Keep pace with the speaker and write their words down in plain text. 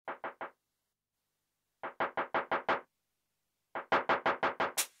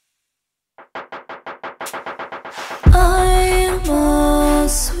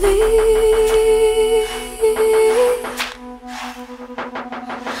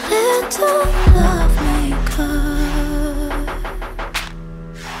Little love maker,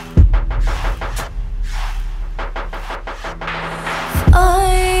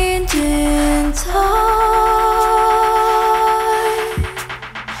 finding time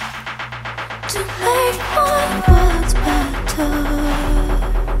to make my words better.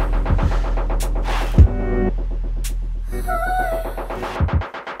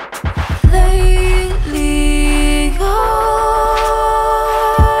 Lately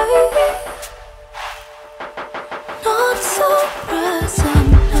not so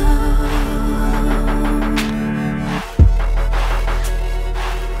present now.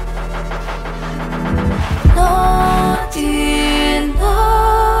 Not enough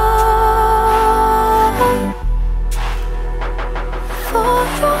for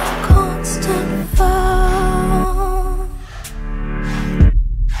your constant frown.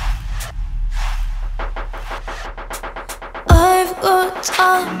 I've got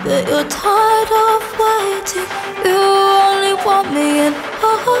time, but you're tired of waiting. You only want me in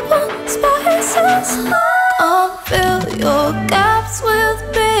open spaces. Can't fill your gaps with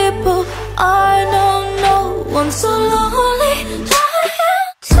people. I know no one's so lonely.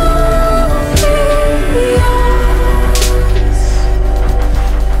 Trying to be yours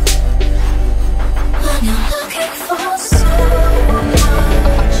when you're looking for so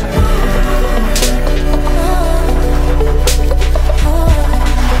much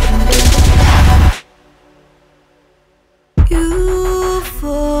you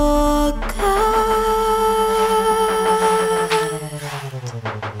forgot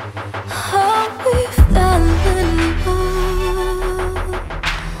how we fell in love.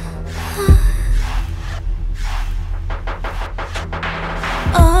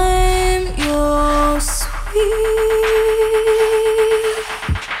 I'm your sweet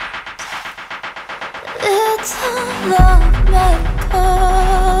little love maker.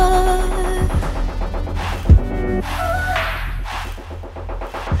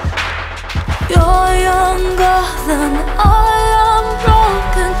 You're younger than I am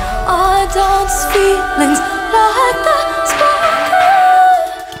broken. I dance feelings like the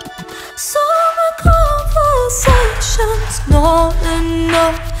spoken. So my conversation's not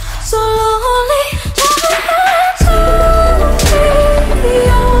enough. So lonely, trying to be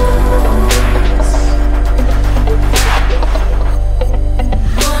yours.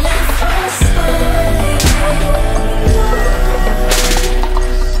 Running from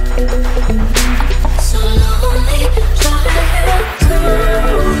so lonely, trying to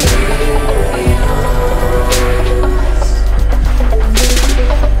be yours.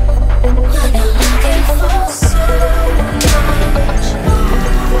 When you're looking for so much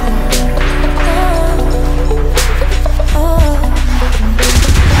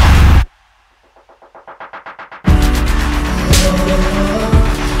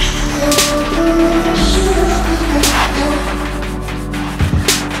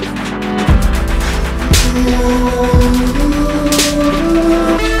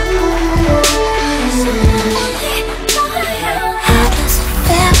how does it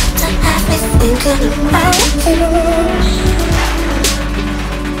feel to have me thinking about you?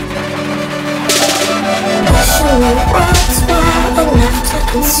 Wishing the words were enough to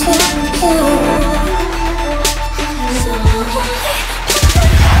consume you. So lonely.